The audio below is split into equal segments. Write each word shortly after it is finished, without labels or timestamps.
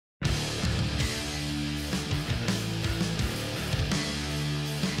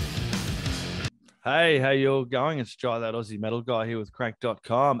Hey, how you all going? It's Jai That Aussie Metal Guy here with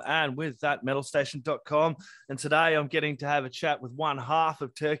crannk.com and with that metalstation.com. And today I'm getting to have a chat with one half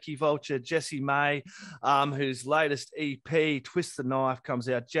of Turkey Vulture Jessie May, whose latest EP, Twist the Knife, comes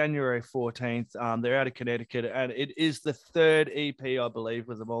out January 14th. They're out of Connecticut and it is the third EP, I believe,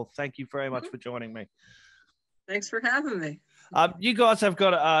 with them all. Thank you very much for joining me. Thanks for having me. You guys have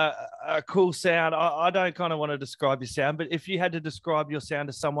got a cool sound. I don't kind of want to describe your sound, but if you had to describe your sound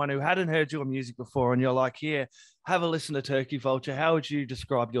to someone who hadn't heard your music before and you're like, here, have a listen to Turkey Vulture, how would you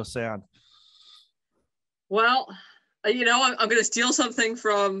describe your sound? Well, I'm going to steal something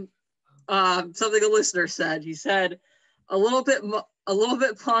from something a listener said. He said a little bit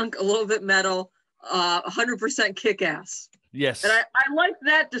punk, a little bit metal, 100% kick-ass. Yes. And I like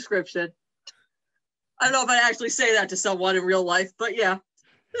that description. I don't know if I actually say that to someone in real life, but yeah.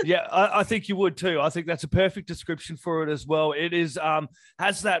 Yeah, I think you would too. I think that's a perfect description for it as well. It is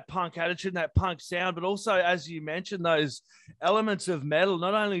has that punk attitude, that punk sound, but also, as you mentioned, those elements of metal,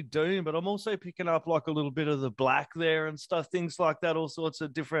 not only doom, but I'm also picking up like a little bit of the black there and stuff, things like that, all sorts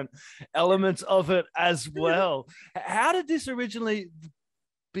of different elements of it as well. How did this originally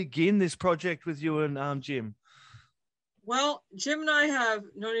begin, this project with you and Jim? Well, Jim and I have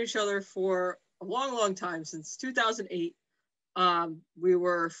known each other for a long time, since 2008. We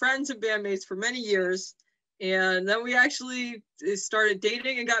were friends and bandmates for many years, and then we actually started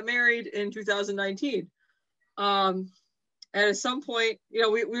dating and got married in 2019. And at some point,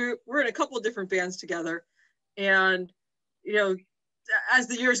 we're in a couple of different bands together, and as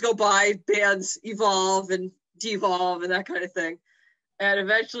the years go by, bands evolve and devolve and that kind of thing. And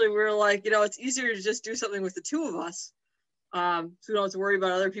eventually we were like, it's easier to just do something with the two of us. So we don't have to worry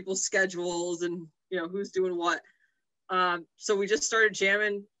about other people's schedules and who's doing what. So we just started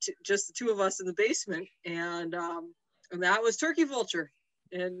jamming, just the two of us in the basement, and that was Turkey Vulture.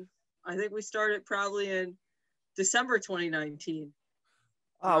 And I think we started probably in December 2019.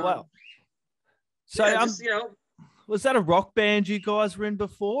 Oh wow! So was that a rock band you guys were in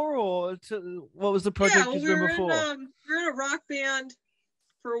before, or what was the project you were in before? We were in a rock band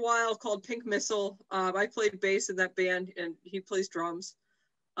for a while called Pink Missile. I played bass in that band, and he plays drums.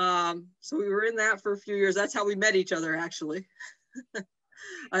 So we were in that for a few years. That's how we met each other, actually.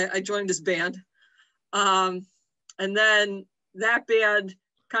 I joined his band. And then that band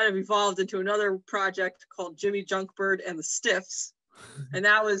kind of evolved into another project called Jimmy Junkbird and the Stiffs. And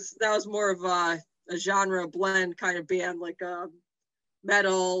that was more of a genre blend kind of band, like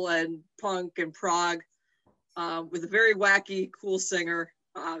metal and punk and prog, with a very wacky, cool singer.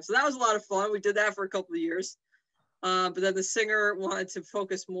 So that was a lot of fun. We did that for a couple of years. But then the singer wanted to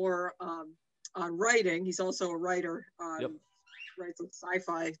focus more on writing. He's also a writer. Writes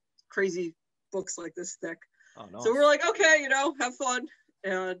sci-fi, crazy books like this thick. Oh, nice. So we're like, okay, have fun.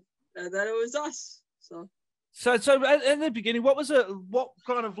 And then it was us. So at the beginning, what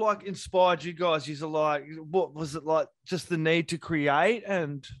kind of like inspired you guys? What was it like? Just the need to create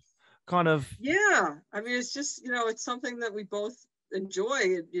and kind of. Yeah, I mean, it's just it's something that we both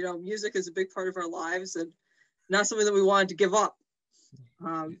enjoy. Music is a big part of our lives, and not something that we wanted to give up.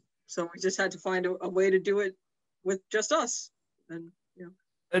 So we just had to find a way to do it with just us. And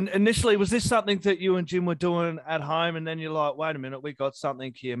initially, was this something that you and Jim were doing at home, and then you're like, wait a minute, we got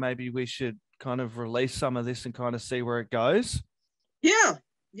something here. Maybe we should kind of release some of this and kind of see where it goes?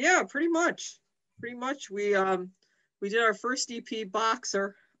 Yeah, pretty much. We did our first EP,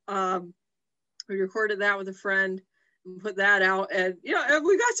 Boxer. We recorded that with a friend and put that out, and and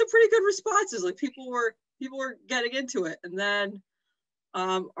we got some pretty good responses. Like people were getting into it. And then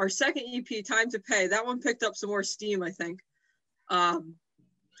our second EP, Time to Pay, that one picked up some more steam, I think.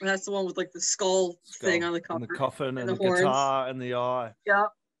 That's the one with like the skull thing on the cover. And the coffin and the guitar and the eye. Yeah.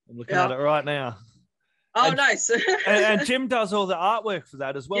 I'm looking at it right now. Oh, and, nice. and Jim does all the artwork for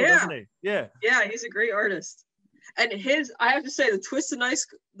that as well, doesn't he? Yeah. Yeah, he's a great artist. And I have to say, the Twist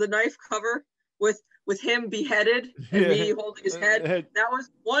the Knife cover with him beheaded and me holding his head, that was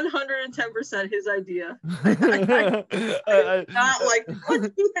 110% his idea. I not like, let's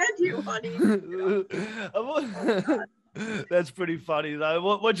behead you, honey. That's pretty funny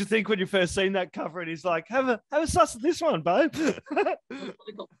though. What'd you think when you first seen that cover and he's like, have a suss at this one, babe?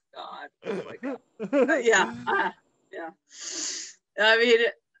 Oh my God. Yeah. I mean,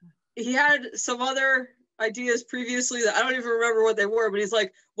 he had some other ideas previously that I don't even remember what they were, but he's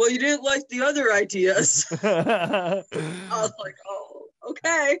like, well, you didn't like the other ideas. I was like, oh,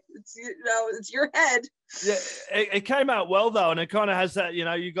 okay, it's, you know, it's your head. Yeah, it came out well though, and it kind of has that, you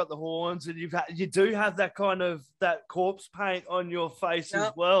know, you got the horns, and you do have that kind of that corpse paint on your face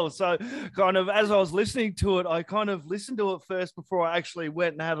as well. So, kind of as I was listening to it, I kind of listened to it first before I actually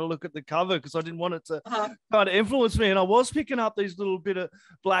went and had a look at the cover because I didn't want it to kind of influence me. And I was picking up these little bit of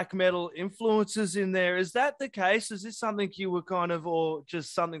black metal influences in there. Is that the case? Is this something you were kind of, or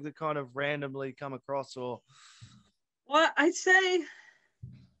just something that kind of randomly come across, or? Well, I'd say,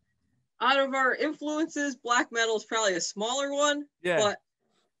 out of our influences, black metal is probably a smaller one. Yeah. But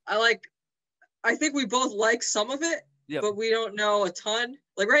I think we both like some of it, but we don't know a ton.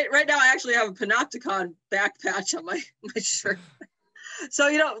 Like right now, I actually have a Panopticon back patch on my shirt. So,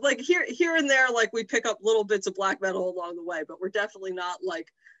 you know, like here and there, like we pick up little bits of black metal along the way, but we're definitely not like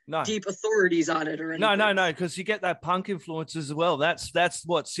deep authorities on it or anything. No, because you get that punk influence as well. That's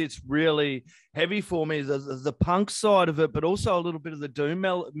what sits really heavy for me, the punk side of it, but also a little bit of the doom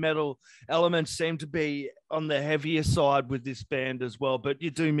metal elements seem to be on the heavier side with this band as well, but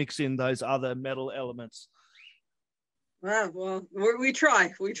you do mix in those other metal elements. Well, we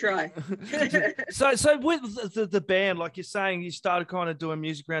try. So with the band, like you're saying, you started kind of doing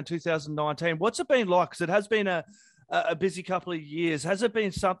music around 2019. What's it been like? Because it has been a busy couple of years. Has it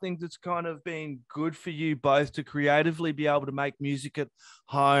been something that's kind of been good for you both to creatively be able to make music at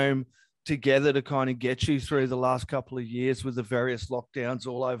home together to kind of get you through the last couple of years with the various lockdowns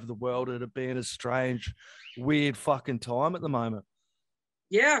all over the world? It had been a strange, weird fucking time at the moment.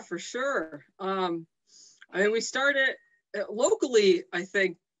 Yeah, for sure. I mean, we started locally, I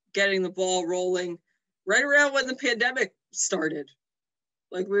think, getting the ball rolling right around when the pandemic started.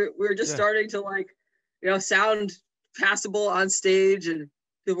 Like we were just starting to, like, you know, sound passable on stage, and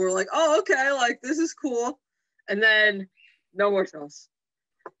people were like, oh, okay, like this is cool. And then no more shows.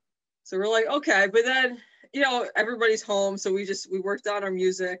 So we're like, okay, but then, you know, everybody's home. So we worked on our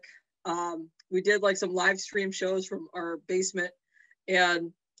music. We did like some live stream shows from our basement.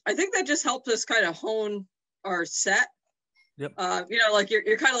 And I think that just helped us kind of hone our set. Yep. You know, like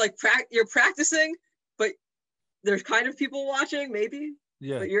you're kind of like you're practicing, but there's kind of people watching maybe.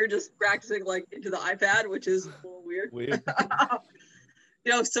 Yeah. But you're just practicing like into the iPad, which is a little weird.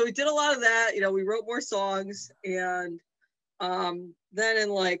 You know, so we did a lot of that. You know, we wrote more songs, and then in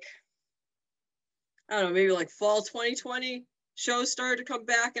like, I don't know, maybe like fall 2020, shows started to come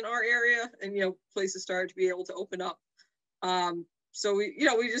back in our area, and, you know, places started to be able to open up. So we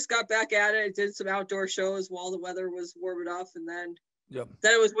just got back at it, did some outdoor shows while the weather was warm enough, and then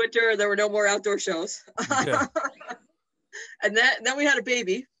it was winter, there were no more outdoor shows. Yeah. And then we had a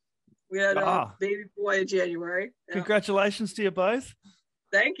baby. We had a baby boy in January. Yeah. Congratulations to you both.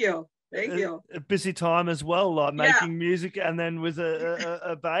 Thank you. A busy time as well, like making music and then with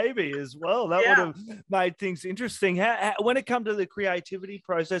a baby as well. That would have made things interesting. How, when it comes to the creativity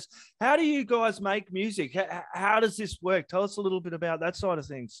process, how do you guys make music? How does this work? Tell us a little bit about that side of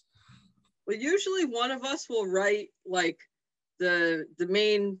things. Well, usually one of us will write like the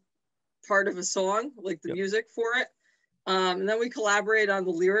main part of a song, like the music for it. And then we collaborate on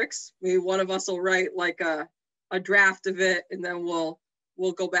the lyrics. Maybe one of us will write like a draft of it, and then we'll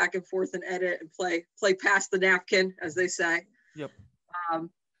go back and forth and edit and play past the napkin, as they say. Yep.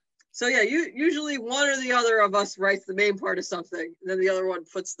 So yeah, usually one or the other of us writes the main part of something, and then the other one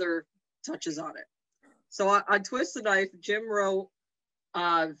puts their touches on it. So on Twist the Knife, Jim wrote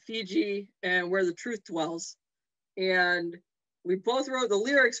Fiji and Where the Truth Dwells, and we both wrote the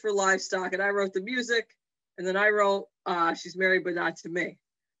lyrics for Livestock, and I wrote the music, and then I wrote She's Married But Not to Me.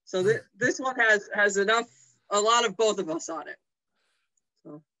 So this one has a lot of both of us on it.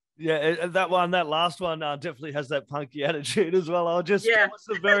 So. Yeah, that last one definitely has that punky attitude as well. That was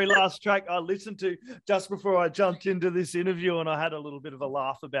the very last track I listened to just before I jumped into this interview, and I had a little bit of a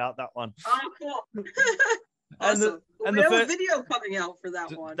laugh about that one. Oh, cool. Awesome. We have a video coming out for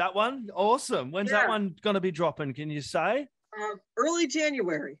that one. That one? Awesome. When's that one going to be dropping? Can you say? Early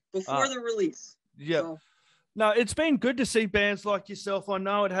January, before the release. Yeah. So. No, it's been good to see bands like yourself. I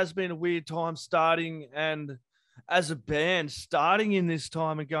know it has been a weird time starting and as a band starting in this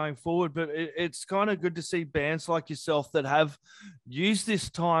time and going forward, but it's kind of good to see bands like yourself that have used this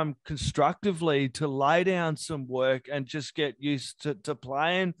time constructively to lay down some work and just get used to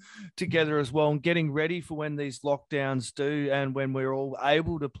playing together as well, and getting ready for when these lockdowns do and when we're all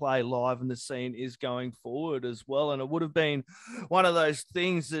able to play live and the scene is going forward as well. And it would have been one of those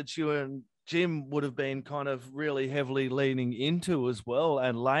things that you and Jim would have been kind of really heavily leaning into as well,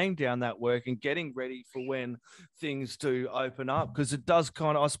 and laying down that work and getting ready for when things do open up, because it does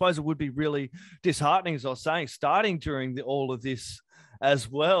kind of, I suppose it would be really disheartening, as I was saying, starting during all of this as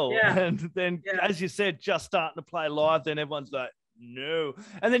well. Yeah. And then, as you said, just starting to play live, then everyone's like, No.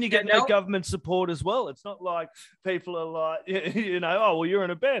 And then you get no government support as well. It's not like people are like, oh, well, you're in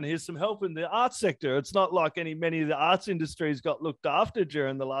a band. Here's some help in the arts sector. It's not like many of the arts industries got looked after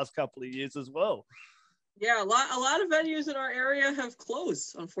during the last couple of years as well. Yeah, a lot of venues in our area have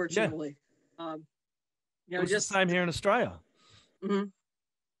closed, unfortunately. Yeah. It's the same here in Australia. Mm-hmm.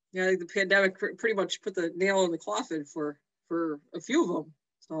 Yeah, I think the pandemic pretty much put the nail in the coffin for a few of them.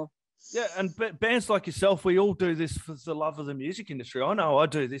 So. Yeah, and bands like yourself, we all do this for the love of the music industry. I know I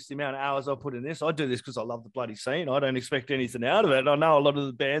do this, the amount of hours I put in this. I do this because I love the bloody scene. I don't expect anything out of it. I know a lot of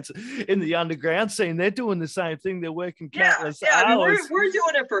the bands in the underground scene, they're doing the same thing. They're working countless hours. I mean, we're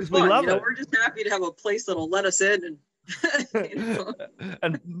doing it for fun. We're just happy to have a place that'll let us in and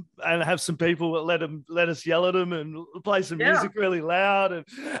and have some people that let us yell at them and play some music really loud. And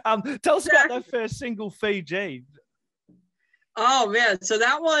tell us about that first single, Fiji. Oh man, so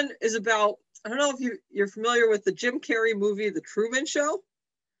that one is about, I don't know if you're familiar with the Jim Carrey movie, The Truman Show.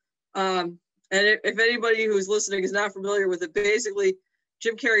 And if anybody who's listening is not familiar with it, basically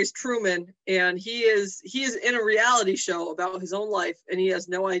Jim Carrey's Truman, and he is in a reality show about his own life, and he has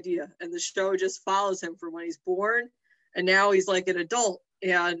no idea. And the show just follows him from when he's born, and now he's like an adult,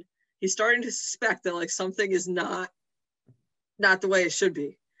 and he's starting to suspect that like something is not the way it should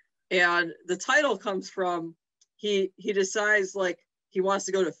be. And the title comes from, he decides like he wants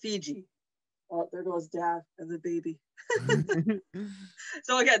to go to Fiji. Oh, there goes Dad and the baby.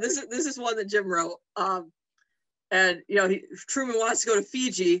 So again, this is one that Jim wrote. And Truman wants to go to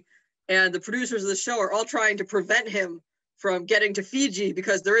Fiji, and the producers of the show are all trying to prevent him from getting to Fiji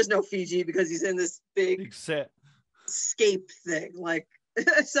because there is no Fiji because he's in this big set escape thing. Like,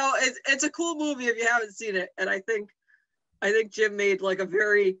 so it's a cool movie if you haven't seen it. And I think Jim made like a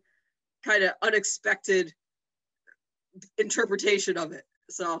very kind of unexpected interpretation of it.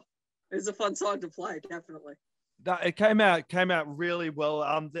 So it's a fun song to play, definitely. It came out really well.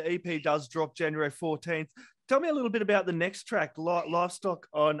 The EP does drop January 14th. Tell me a little bit about the next track, Livestock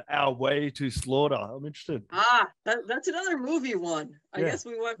on Our Way to Slaughter. I'm interested. That's another movie one. I guess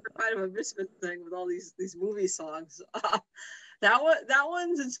we went for kind of a misfit thing with all these movie songs. That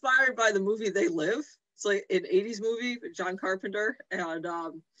one's inspired by the movie They Live. It's like an 80s movie with John Carpenter, and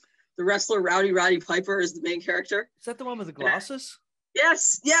the wrestler Roddy Piper is the main character. Is that the one with the glasses?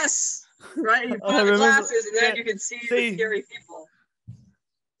 Yes. Right. You put on the glasses, and then you can see the scary people.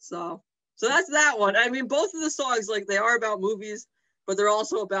 So that's that one. I mean, both of the songs, like, they are about movies, but they're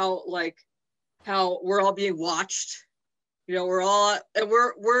also about like how we're all being watched. We're all, and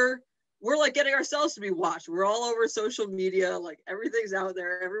we're like getting ourselves to be watched. We're all over social media. Like, everything's out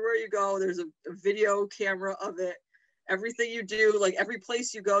there. Everywhere you go, there's a video camera of it. Everything you do, like every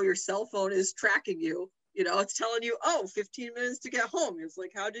place you go, your cell phone is tracking you. It's telling you, 15 minutes to get home. It's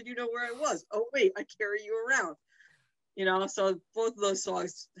like, how did you know where I was? Oh, wait, I carry you around. So both of those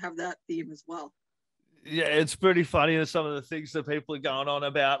songs have that theme as well. Yeah, it's pretty funny. There's some of the things that people are going on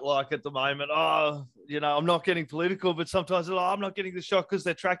about, like at the moment. I'm not getting political, but sometimes I'm not getting the shot because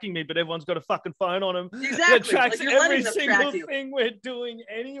they're tracking me, but everyone's got a fucking phone on them. Exactly. That tracks like every single thing we're doing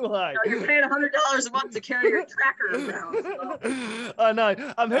anyway. You're paying $100 a month to carry your tracker around. So. I know.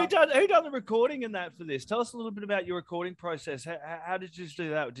 Who done the recording in that for this? Tell us a little bit about your recording process. How did you do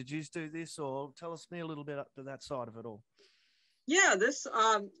that? Did you do this, or tell us me a little bit up to that side of it all? Yeah, this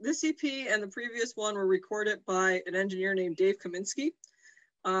EP and the previous one were recorded by an engineer named Dave Kaminsky.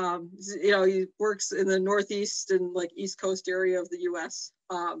 He works in the Northeast and like East Coast area of the U.S.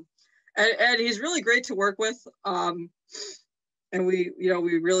 And he's really great to work with. And we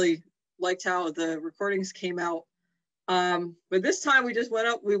really liked how the recordings came out. But this time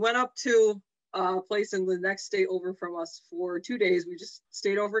we went up to a place in the next state over from us for 2 days. We just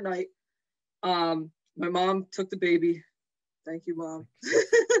stayed overnight. My mom took the baby. Thank you, Mom.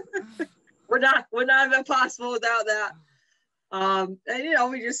 would not have been possible without that. And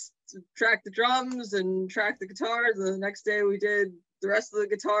we just tracked the drums and tracked the guitars, and the next day we did the rest of the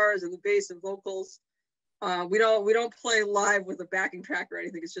guitars and the bass and vocals. We don't play live with a backing track or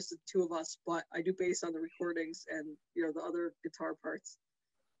anything. It's just the two of us, but I do bass on the recordings and the other guitar parts.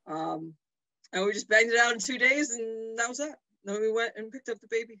 And we just banged it out in 2 days, and that was that. Then we went and picked up the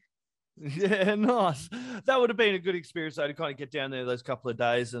baby. Yeah, nice. That would have been a good experience though, to kind of get down there those couple of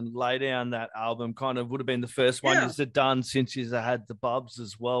days and lay down that album. Kind of would have been the first one you've done since you had the bubs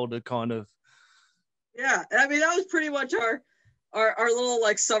as well, to kind of. Yeah, I mean, that was pretty much our little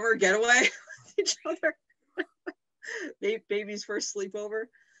like summer getaway with each other. Baby's first sleepover.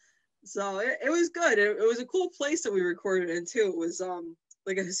 So it was good. It was a cool place that we recorded in too. It was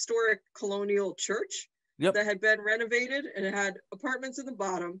like a historic colonial church that had been renovated, and it had apartments in the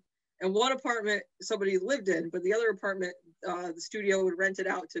bottom. And one apartment somebody lived in, but the other apartment, the studio would rent it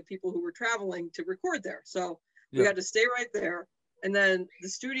out to people who were traveling to record there. So we had to stay right there. And then the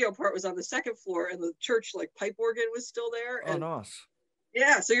studio part was on the second floor, and the church like pipe organ was still there. And oh, nice.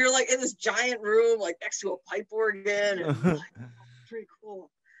 yeah, so you're like in this giant room, like next to a pipe organ, and like, oh, pretty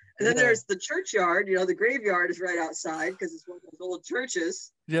cool. And then there's the churchyard. You know, the graveyard is right outside because it's one of those old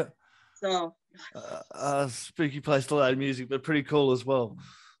churches. Yeah. So spooky place to load music, but pretty cool as well.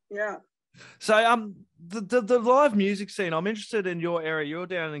 Yeah. So the live music scene, I'm interested in your area. You're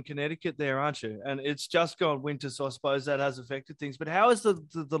down in Connecticut there, aren't you? And it's just gone winter, so I suppose that has affected things. But how has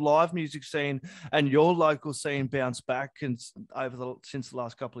the live music scene and your local scene bounced back since the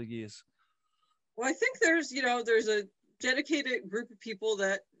last couple of years? Well, I think there's a dedicated group of people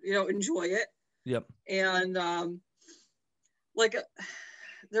that, enjoy it. Yep. And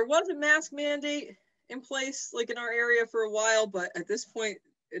there was a mask mandate in place like in our area for a while, but at this point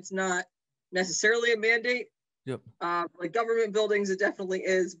it's not necessarily a mandate. Yep. Like government buildings, it definitely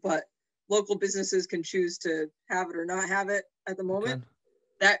is, but local businesses can choose to have it or not have it at the moment.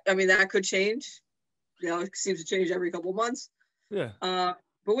 Okay. That could change. It seems to change every couple of months. Yeah.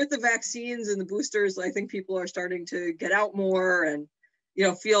 But with the vaccines and the boosters, I think people are starting to get out more and,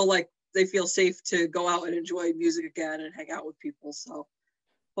 feel like they feel safe to go out and enjoy music again and hang out with people. So,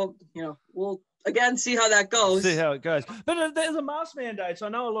 well, we'll again see how that goes. See how it goes. But there's a mask mandate. So I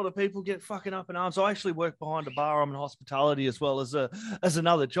know a lot of people get fucking up in arms. I actually work behind a bar. I'm in hospitality as well as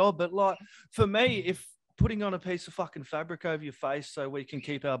another job. But like for me, if putting on a piece of fucking fabric over your face so we can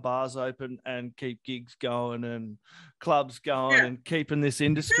keep our bars open and keep gigs going and clubs going and keeping this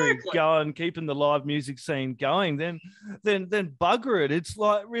industry going, keeping the live music scene going, then bugger it. It's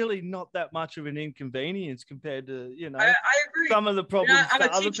like really not that much of an inconvenience compared to, I agree. Some of the problems. I'm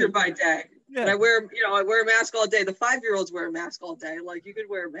a teacher by day. Yeah. And I wear a mask all day. The 5-year-olds wear a mask all day. Like you could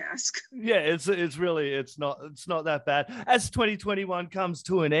wear a mask. Yeah, it's not that bad. As 2021 comes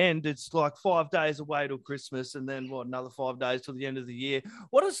to an end, it's like 5 days away till Christmas, and then another 5 days till the end of the year.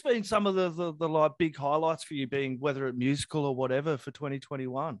 What has been some of the like big highlights for you, being whether it's musical or whatever, for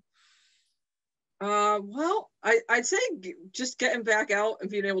 2021? Well, I'd say just getting back out and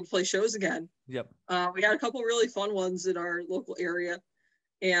being able to play shows again. Yep. We had a couple really fun ones in our local area.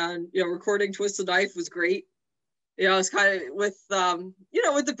 And, recording Twist the Knife was great. It's kind of with,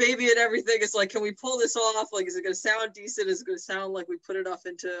 with the baby and everything, it's like, can we pull this off? Like, is it going to sound decent? Is it going to sound like we put enough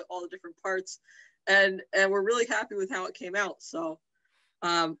into all the different parts? And we're really happy with how it came out. So,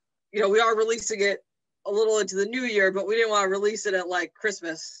 we are releasing it a little into the new year, but we didn't want to release it at like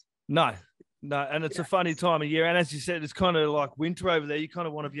Christmas. No, and it's a funny time of year. And as you said, it's kind of like winter over there. You kind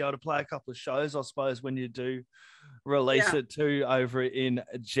of want to be able to play a couple of shows, I suppose, when you do release it too over in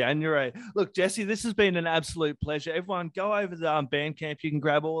January. Look, Jessie, this has been an absolute pleasure. Everyone, go over the Bandcamp. You can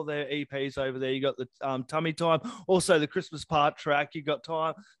grab all their EPs over there. You got the Tummy Time, also the Christmas part track. You got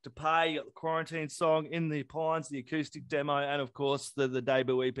Time to Pay. You got the Quarantine song, In the Pines, the acoustic demo, and of course the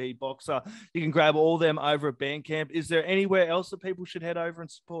debut EP Boxer. You can grab all them over at Bandcamp. Is there anywhere else that people should head over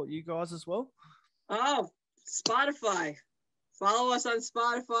and support you guys as well? Oh, Spotify. Follow us on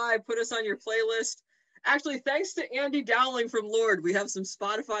Spotify. Put us on your playlist. Actually, thanks to Andy Dowling from Lord, we have some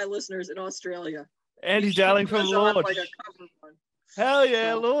Spotify listeners in Australia. Andy Dowling from Lord. Like a cover one. Hell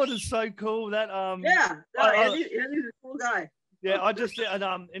yeah, Lord is so cool. That Andy's a cool guy. Yeah, I just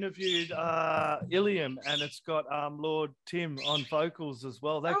interviewed Ilium, and it's got Lord Tim on vocals as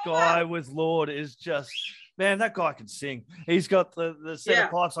well. That guy with Lord is just, man, that guy can sing. He's got the set of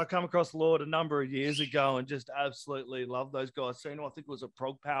pipes. I come across Lord a number of years ago and just absolutely love those guys. So, I think it was a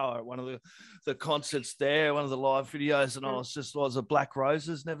Prog Power at one of the concerts there, one of the live videos, and was a Black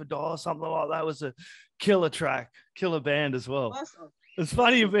Roses Never Die or something like that. It was a killer track, killer band as well. Awesome. It's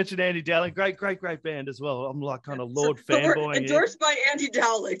funny you mentioned Andy Dowling. Great band as well. I'm like kind of Lord fanboy. Endorsed by Andy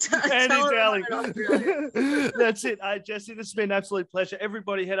Dowling. Andy Dowling. That's it. Jessie, this has been an absolute pleasure.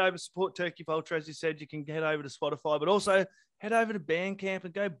 Everybody head over, support Turkey Vulture. As you said, you can head over to Spotify, but also head over to Bandcamp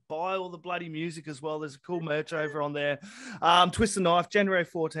and go buy all the bloody music as well. There's a cool merch over on there. Twist the Knife, January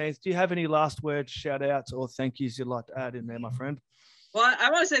 14th. Do you have any last words, shout outs, or thank yous you'd like to add in there, my friend? Well,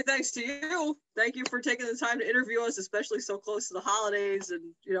 I want to say thanks to you. Thank you for taking the time to interview us, especially so close to the holidays and,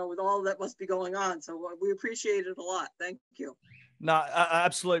 with all that must be going on. So we appreciate it a lot. Thank you. No,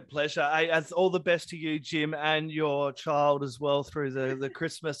 absolute pleasure. All the best to you, Jim, and your child as well through the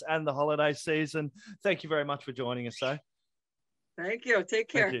Christmas and the holiday season. Thank you very much for joining us, sir. Thank you. Take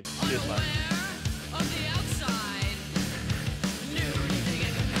care. Thank you. Cheers, mate.